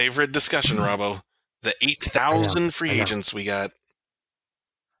 It's your favorite discussion, Robbo. The 8,000 free agents we got.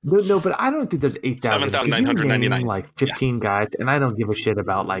 No, but I don't think there's 8,000. 7,999. Like 15 guys, and I don't give a shit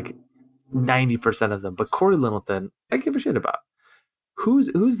about like 90% of them, but Corey Littleton, I give a shit about.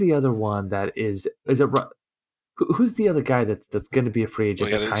 Who's the other one that is it? Who's the other guy that's going to be a free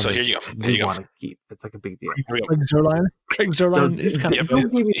agent? So here you go. Here you go. Want to keep. It's like a big deal. Craig Zerline is kind of.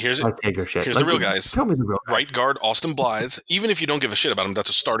 Here's the real guys. Tell me the real guys. Right guard Austin Blythe. Even if you don't give a shit about him, that's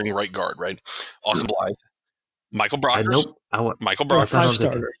a starting right guard, right? Austin Blythe, Michael Brockers, Michael Brockers, 5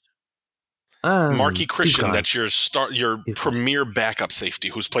 starters. Marquis Christian. That's your premier backup safety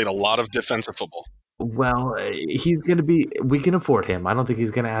who's played a lot of defensive football. Well, he's going to be. We can afford him. I don't think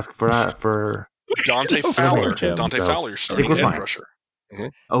he's going to ask for Dante Fowler. Fowler starting edge rusher. Mm-hmm.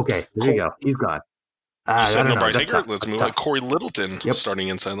 Okay, there you go. He's gone. You said no Bryce Hager. Let's move on. Corey Littleton starting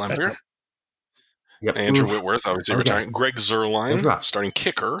inside linebacker. Yep. Andrew Whitworth, obviously retiring. Greg Zuerlein starting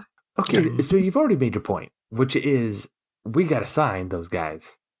kicker. Okay, so you've already made your point, which is we got to sign those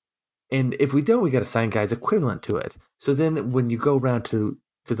guys. And if we don't, we got to sign guys equivalent to it. So then when you go around to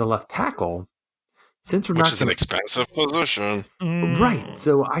the left tackle, since we're which is an expensive position. Right.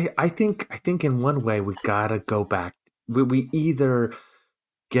 So I think in one way we got to go back. We either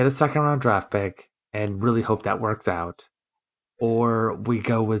get a second round draft pick and really hope that works out, or we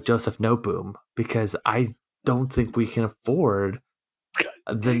go with Joseph Noteboom, because I don't think we can afford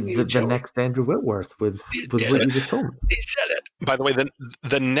the next Andrew Whitworth with what you just told me. He said it. By the way,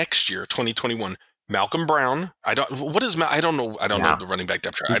 the next year, 2021, Malcolm Brown. I don't know the running back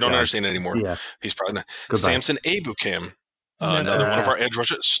depth chart. I don't understand it anymore. Yeah. He's probably not. Goodbye. Samson Ebukam, another one of our edge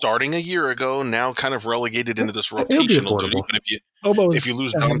rushers, starting a year ago, now kind of relegated into this rotational duty. But if you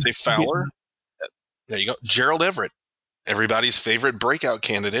lose Dante Fowler, there you go. Gerald Everett, everybody's favorite breakout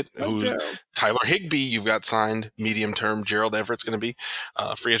candidate, Tyler Higbee, you've got signed medium term. Gerald Everett's going to be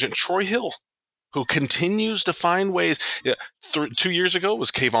free agent. Troy Hill, who continues to find ways. 2 years ago was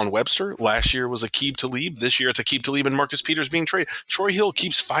Kayvon Webster. Last year was Aqib Talib. This year it's Aqib Talib and Marcus Peters being traded. Troy Hill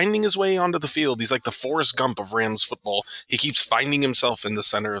keeps finding his way onto the field. He's like the Forrest Gump of Rams football. He keeps finding himself in the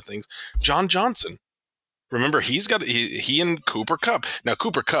center of things. John Johnson. Remember, he and Cooper Kupp. Now,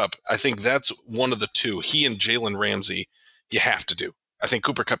 Cooper Kupp, I think that's one of the two. He and Jalen Ramsey, you have to do. I think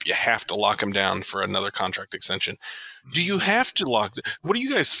Cooper Kupp, you have to lock him down for another contract extension. Do you have to what do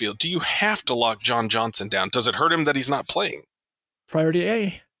you guys feel? Do you have to lock John Johnson down? Does it hurt him that he's not playing? Priority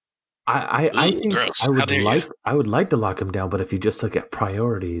A. I think I would like to lock him down, but if you just look at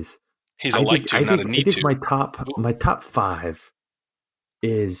priorities, he's not a need to. I think my top 5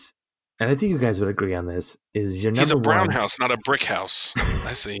 is, and I think you guys would agree on this, is your number one. He's a brown house, not a brick house.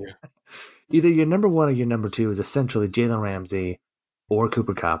 I see you. Either your number 1 or your number 2 is essentially Jalen Ramsey or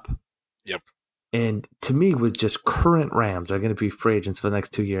Cooper Kupp. Yep. And to me, with just current Rams are going to be free agents for the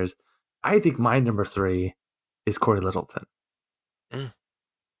next 2 years, I think my number 3 is Corey Littleton.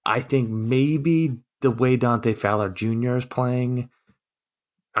 I think maybe the way Dante Fowler Jr. is playing,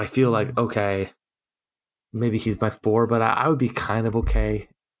 I feel like, okay, maybe he's my 4, but I would be kind of okay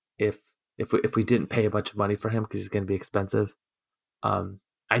if we didn't pay a bunch of money for him because he's going to be expensive.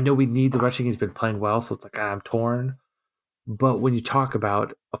 I know we need the rushing. He's been playing well, so it's like I'm torn. But when you talk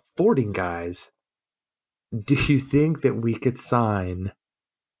about affording guys, do you think that we could sign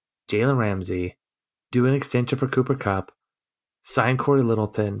Jalen Ramsey, do an extension for Cooper Kupp, sign Corey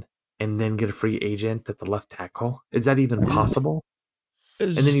Littleton, and then get a free agent at the left tackle? Is that even possible?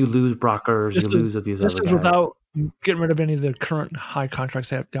 And then you lose Brockers, you lose with these other guys. This is without getting rid of any of the current high contracts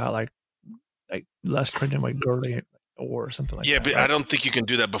they have got, like Les Trenton, like Gurley or something like that. Yeah, but right? I don't think you can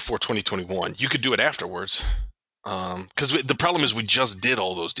do that before 2021. You could do it afterwards. Because the problem is we just did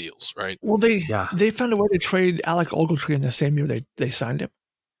all those deals, right? Well, they found a way to trade Alec Ogletree in the same year they signed him.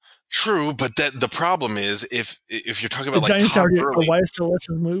 True, but the problem is if you're talking about the Giants Todd Gurley, why is still less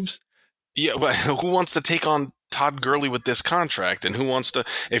moves? Yeah, but who wants to take on Todd Gurley with this contract, and who wants to?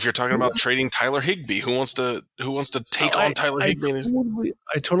 If you're talking about trading Tyler Higbee, who wants to take on Tyler Higbee?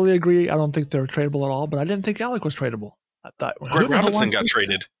 I totally agree. I don't think they're tradable at all, but I didn't think Alec was tradable. I thought Greg Robinson got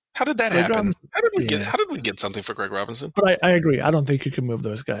traded. How did that happen? How did we get something for Greg Robinson? But I agree. I don't think you can move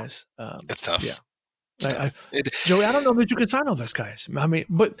those guys. It's tough. Yeah. Joey, I don't know that you can sign all those guys. I mean,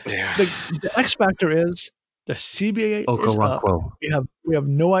 but the X factor is the CBA is up. We have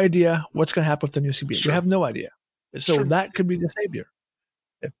no idea what's going to happen with the new CBA. We have no idea. So that could be the savior.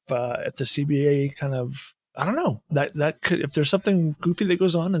 If the CBA kind of, I don't know, that could, if there's something goofy that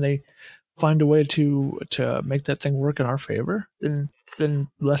goes on and they find a way to make that thing work in our favor, then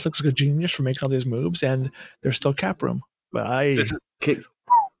Les looks like a genius for making all these moves, and there's still cap room. But this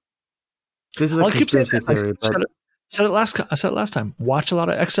is a conspiracy theory. I said it last time. Watch a lot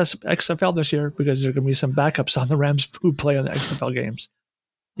of XFL this year because there are going to be some backups on the Rams who play on the XFL games.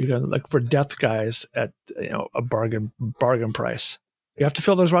 You're going to look for depth guys at a bargain price. You have to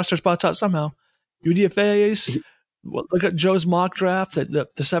fill those roster spots out somehow. UDFAs, look at Joe's mock draft, the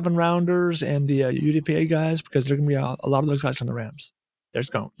 7-rounders and the UDPA guys, because there are going to be a lot of those guys on the Rams. There's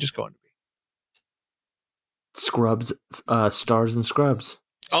just going to be. Scrubs, Stars and Scrubs.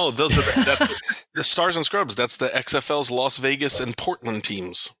 Oh, that's the Stars and Scrubs. That's the XFL's Las Vegas and Portland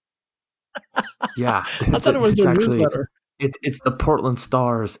teams. Yeah. I thought it was their newsletter. It's the Portland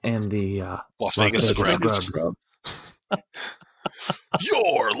Stars and the Las Vegas Scrubs.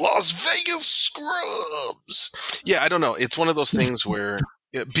 Your Las Vegas Scrubs. Yeah, I don't know. It's one of those things where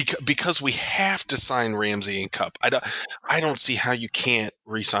because we have to sign Ramsey and Kupp, I don't see how you can't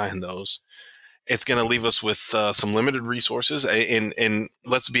re-sign those. It's going to leave us with some limited resources. And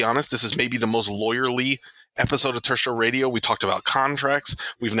let's be honest, this is maybe the most lawyerly episode of Terrestrial Radio. We talked about contracts.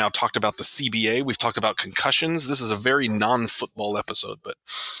 We've now talked about the CBA. We've talked about concussions. This is a very non-football episode, but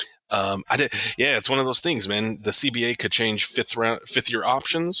it's one of those things, man. The CBA could change fifth year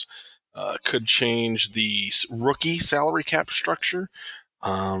options, could change the rookie salary cap structure.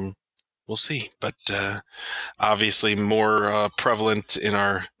 We'll see, but obviously more prevalent in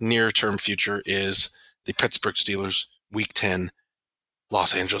our near-term future is the Pittsburgh Steelers, Week 10,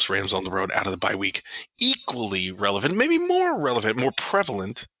 Los Angeles Rams on the road out of the bye week. Equally relevant, maybe more relevant, more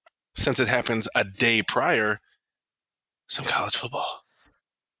prevalent, since it happens a day prior, some college football.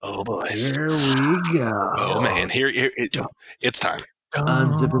 Oh, boys. Here we go. Oh, man. It's time.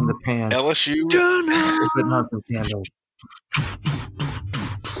 Unzipping the pants. LSU. Putting on some candles.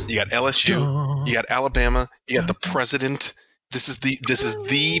 You got LSU. You got Alabama. You got the president. This is the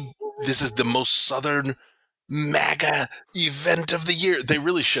most Southern MAGA event of the year. They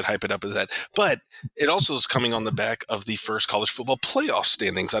really should hype it up as that. But it also is coming on the back of the first college football playoff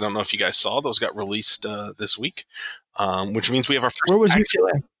standings. I don't know if you guys saw. Those got released this week, which means we have our first. Where was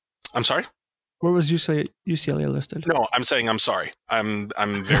UCLA? I'm sorry? Where was UCLA listed? No, I'm saying I'm sorry. I'm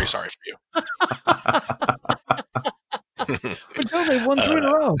very sorry for you. But no, they won 3 in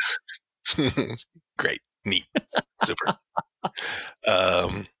a row. Great. Neat. Super.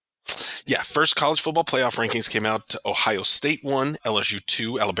 First college football playoff rankings came out. Ohio State 1, LSU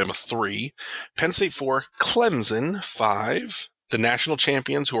 2, Alabama 3, Penn State 4, Clemson 5. The national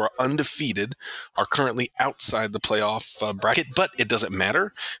champions, who are undefeated, are currently outside the playoff bracket, but it doesn't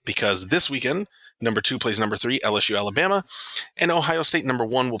matter because this weekend, number 2 plays number 3, LSU, Alabama, and Ohio State, number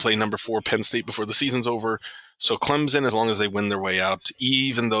 1, will play number 4, Penn State, before the season's over. So Clemson, as long as they win their way out,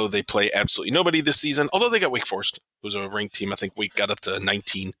 even though they play absolutely nobody this season, although they got Wake Forest, who's a ranked team. I think Wake got up to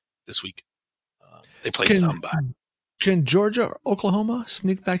 19 this week. They play somebody. Can Georgia or Oklahoma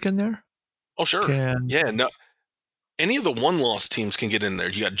sneak back in there? Oh, sure. No. Any of the one-loss teams can get in there.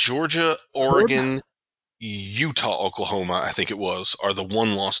 You got Georgia, Oregon, Utah, Oklahoma, I think it was, are the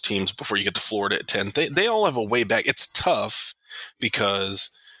one-loss teams before you get to Florida at 10. They all have a way back. It's tough because,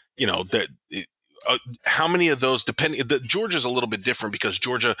 how many of those Georgia's a little bit different because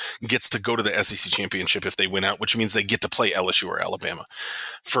Georgia gets to go to the SEC championship if they win out, which means they get to play LSU or Alabama.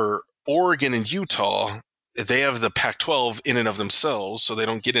 For Oregon and Utah, they have the Pac-12 in and of themselves, so they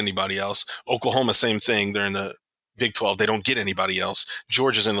don't get anybody else. Oklahoma, same thing. They're in the Big 12. They don't get anybody else.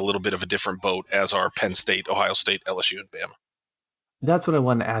 Georgia's in a little bit of a different boat, as are Penn State, Ohio State, LSU, and Bama. That's what I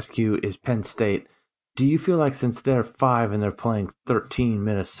wanted to ask you is Penn State. Do you feel like since they're 5 and they're playing 13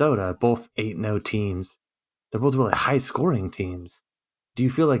 Minnesota, both 8-0 teams, they're both really high-scoring teams. Do you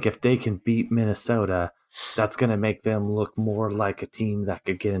feel like if they can beat Minnesota, that's going to make them look more like a team that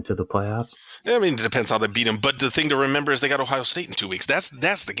could get into the playoffs? I mean, it depends how they beat them. But the thing to remember is they got Ohio State in 2 weeks. That's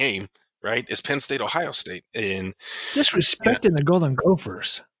the game, right? It's Penn State, Ohio State. And disrespecting the Golden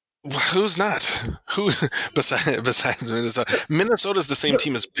Gophers. Who's not? Who besides Minnesota? Minnesota's the same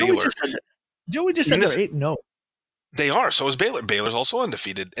team as Baylor. Joey just said they're 8-0. They are. So is Baylor. Baylor's also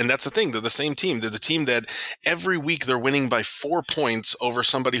undefeated. And that's the thing. They're the same team. They're the team that every week they're winning by 4 points over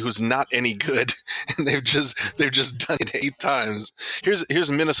somebody who's not any good. And they've just done it 8 times.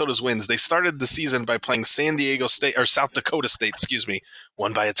 Here's Minnesota's wins. They started the season by playing South Dakota State,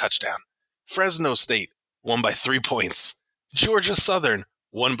 won by a touchdown. Fresno State won by 3 points. Georgia Southern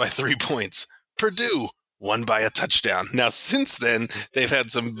won by 3 points. Purdue won by a touchdown. Now, since then, they've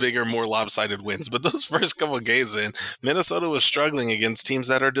had some bigger, more lopsided wins. But those first couple of games in, Minnesota was struggling against teams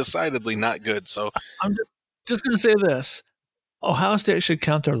that are decidedly not good. So I'm just going to say this. Ohio State should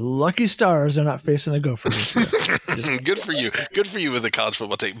count their lucky stars they're not facing the Gophers. Good for you. Good for you with the college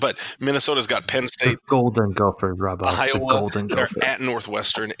football take. But Minnesota's got Penn State. The Golden Gophers, Rob. Iowa, they're at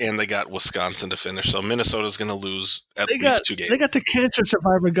Northwestern, and they got Wisconsin to finish. So Minnesota's going to lose at least 2 games. They got the cancer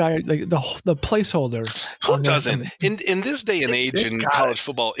survivor guy, like the placeholder. Who doesn't? In this day and age in college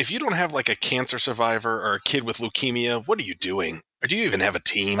football, if you don't have like a cancer survivor or a kid with leukemia, what are you doing? Or do you even have a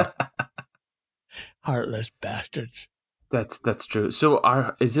team? Heartless bastards. That's true. So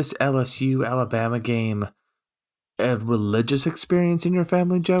is this LSU Alabama game a religious experience in your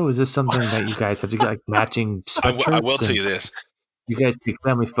family, Joe? Is this something that you guys have to get like matching sweatshirts? I will tell you this. You guys take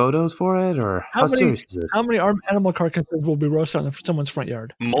family photos for it, or how serious is this? How many animal carcasses will be roasted on someone's front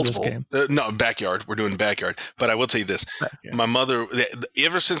yard? Multiple. For this game? No, backyard. We're doing backyard. But I will tell you this. My mother,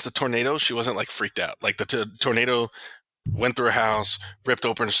 ever since the tornado, she wasn't like freaked out. Like the tornado went through her house, ripped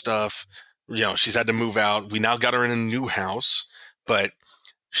open her stuff. She's had to move out. We now got her in a new house, but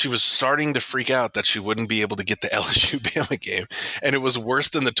she was starting to freak out that she wouldn't be able to get the LSU Bama game. And it was worse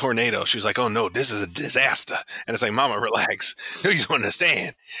than the tornado. She was like, oh no, this is a disaster. And it's like, Mama, relax. No, you don't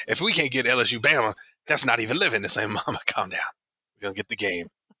understand. If we can't get LSU Bama, that's not even living. It's like, Mama, calm down. We're going to get the game.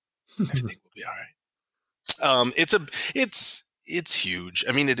 Everything will be all right. It's huge.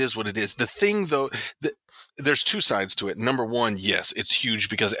 I mean, it is what it is. The thing, though, there's two sides to it. Number one, yes, it's huge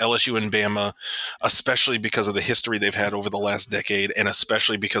because LSU and Bama, especially because of the history they've had over the last decade, and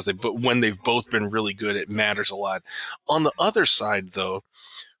especially because when they've both been really good, it matters a lot. On the other side, though,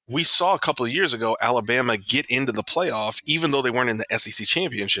 we saw a couple of years ago Alabama get into the playoff, even though they weren't in the SEC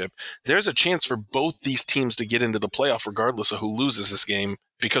championship. There's a chance for both these teams to get into the playoff regardless of who loses this game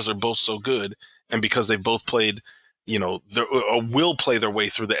because they're both so good and because they've both played – will play their way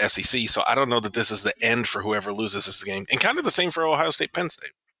through the SEC. So I don't know that this is the end for whoever loses this game. And kind of the same for Ohio State, Penn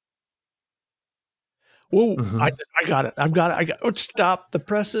State. Whoa, I got it. I've got it. Let's stop the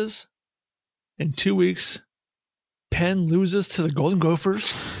presses. In 2 weeks, Penn loses to the Golden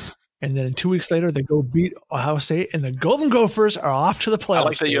Gophers. And then 2 weeks later, they go beat Ohio State, and the Golden Gophers are off to the playoffs. I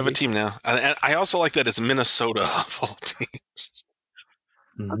like that you have a team now. And I also like that it's Minnesota of all teams.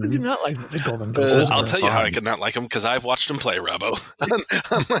 How could you not like the Golden Gophers? I'll tell you how I could not like them, because I've watched them play, Robbo.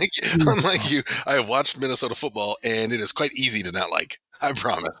 Unlike you, I have watched Minnesota football, and it is quite easy to not like. I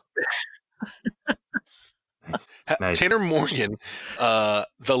promise. Nice. Tanner Morgan, their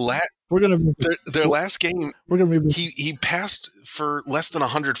last game, he passed for less than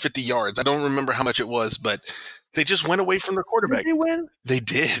 150 yards. I don't remember how much it was, but they just went away from their quarterback. Did they win? They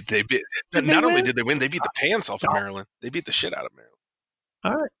did. Not only did they win, they beat the pants off of Maryland. They beat the shit out of Maryland.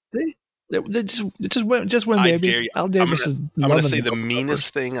 All right. They just win, baby. I dare you. I'm going to say the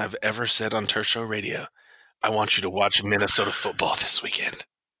meanest thing I've ever said on Turf Show Radio. I want you to watch Minnesota football this weekend.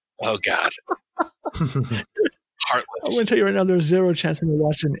 Oh, God. Heartless. I'm going to tell you right now, there's zero chance of me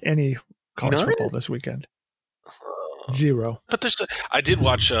watching any college football this weekend. Zero. But I did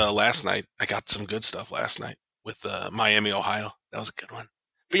watch last night. I got some good stuff last night with Miami, Ohio. That was a good one.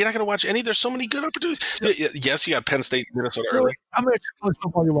 But you're not going to watch any. There's so many good opportunities. Yes, you got Penn State, Minnesota early. How many college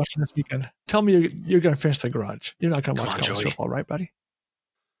football are you watching this weekend? Tell me you're going to finish the garage. You're not going to watch college football, right, buddy?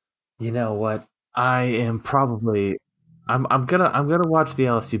 You know what? I am probably. I'm gonna watch the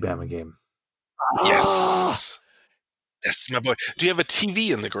LSU Bama game. Yes, that's my boy. Do you have a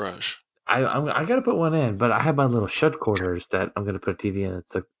TV in the garage? I got to put one in, but I have my little shed quarters that I'm going to put a TV in.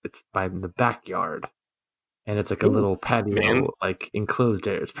 It's in the backyard. And it's like a little patio, like enclosed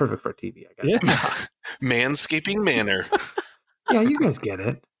area. It's perfect for a TV. I got it. Manscaping Manor. Yeah, you guys get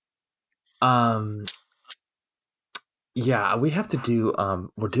it. Yeah, we have to do.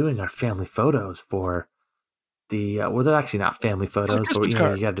 We're doing our family photos for the. Well, they're actually not family photos, but you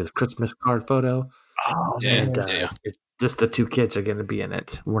got to do the Christmas card photo. Oh, yeah. Just the two kids are going to be in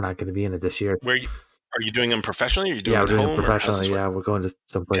it. We're not going to be in it this year. Are you doing them professionally? Or are you doing we're doing them professionally. Yeah, we're going to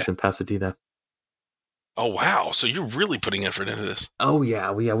someplace in Pasadena. Oh wow! So you're really putting effort into this. Oh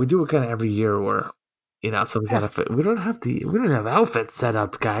yeah, we do it kind of every year. Where so we don't have outfits set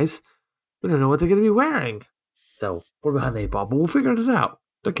up, guys. We don't know what they're going to be wearing, so we're behind the 8 ball. But we'll figure it out.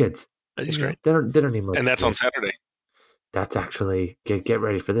 They're kids. That's great. They don't need much. And that's on Saturday. That's actually get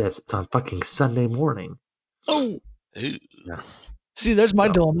ready for this. It's on fucking Sunday morning. Oh, yeah. See, there's my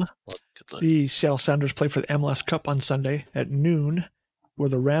dilemma. The Seattle Sounders play for the MLS Cup on Sunday at noon. Where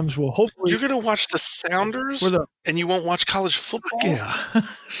the Rams will hopefully... You're going to watch the Sounders and you won't watch college football? Yeah.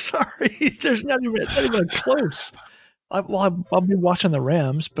 Sorry. It's not even close. I'll be watching the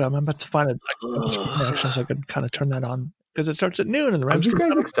Rams, but I'm about to find a connection so I can kind of turn that on because it starts at noon and the Rams... Are you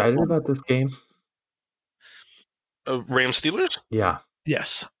guys excited about this game? Rams Steelers? Yeah.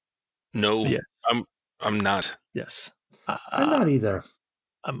 Yes. No. Yeah. I'm not. Yes. I'm not either.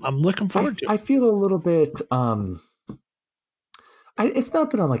 I'm looking forward to it. I feel a little bit... it's not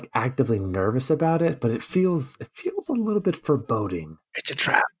that I'm like actively nervous about it, but it feels a little bit foreboding. It's a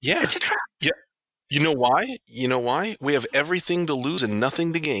trap. Yeah, it's a trap. Yeah. You know why? We have everything to lose and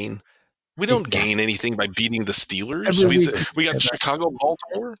nothing to gain. We don't gain anything by beating the Steelers. We got Chicago,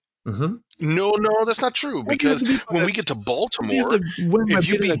 Baltimore. Mm-hmm. No, that's not true. Because when we get to Baltimore, if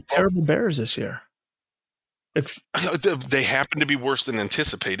you beat the terrible Bears this year, If they happen to be worse than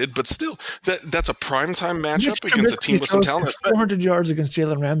anticipated, but still, that's a primetime matchup against a team with some talent. 400 yards against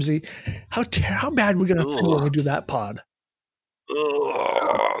Jalen Ramsey. How bad are we going to feel when we do that pod?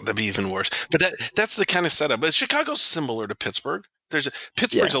 Oh, that'd be even worse. But that's the kind of setup. But Chicago's similar to Pittsburgh.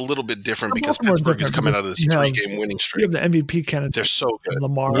 Pittsburgh's a little bit different because Pittsburgh is coming out of this 3-game winning streak. You have the MVP candidate. They're so good.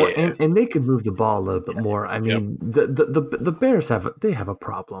 Lamar. Yeah. And they could move the ball a little bit more. I mean, the Bears have a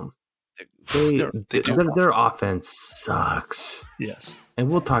problem. Their offense sucks. Yes. And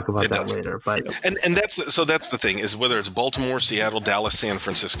we'll talk about that later. But and that's the thing is whether it's Baltimore, Seattle, Dallas, San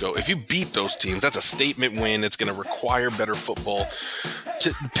Francisco, if you beat those teams, that's a statement win. It's going to require better football.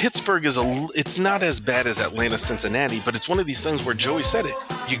 Pittsburgh it's not as bad as Atlanta, Cincinnati, but it's one of these things where Joey said it.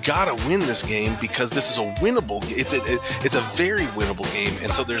 You got to win this game because this is a winnable. It's a very winnable game,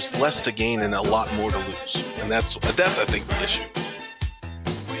 and so there's less to gain and a lot more to lose. And that's I think the issue.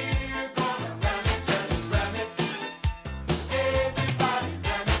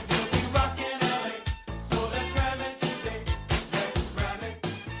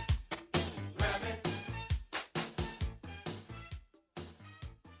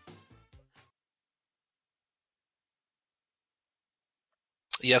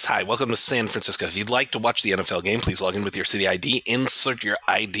 Yes, hi. Welcome to San Francisco. If you'd like to watch the NFL game, please log in with your city ID. Insert your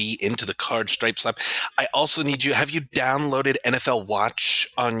ID into the card stripes up. I also need you. Have you downloaded NFL Watch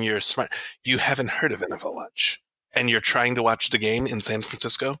on your smart? You haven't heard of NFL Watch, and you're trying to watch the game in San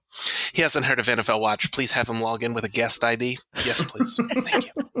Francisco? He hasn't heard of NFL Watch. Please have him log in with a guest ID. Yes, please. Thank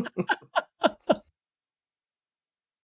you.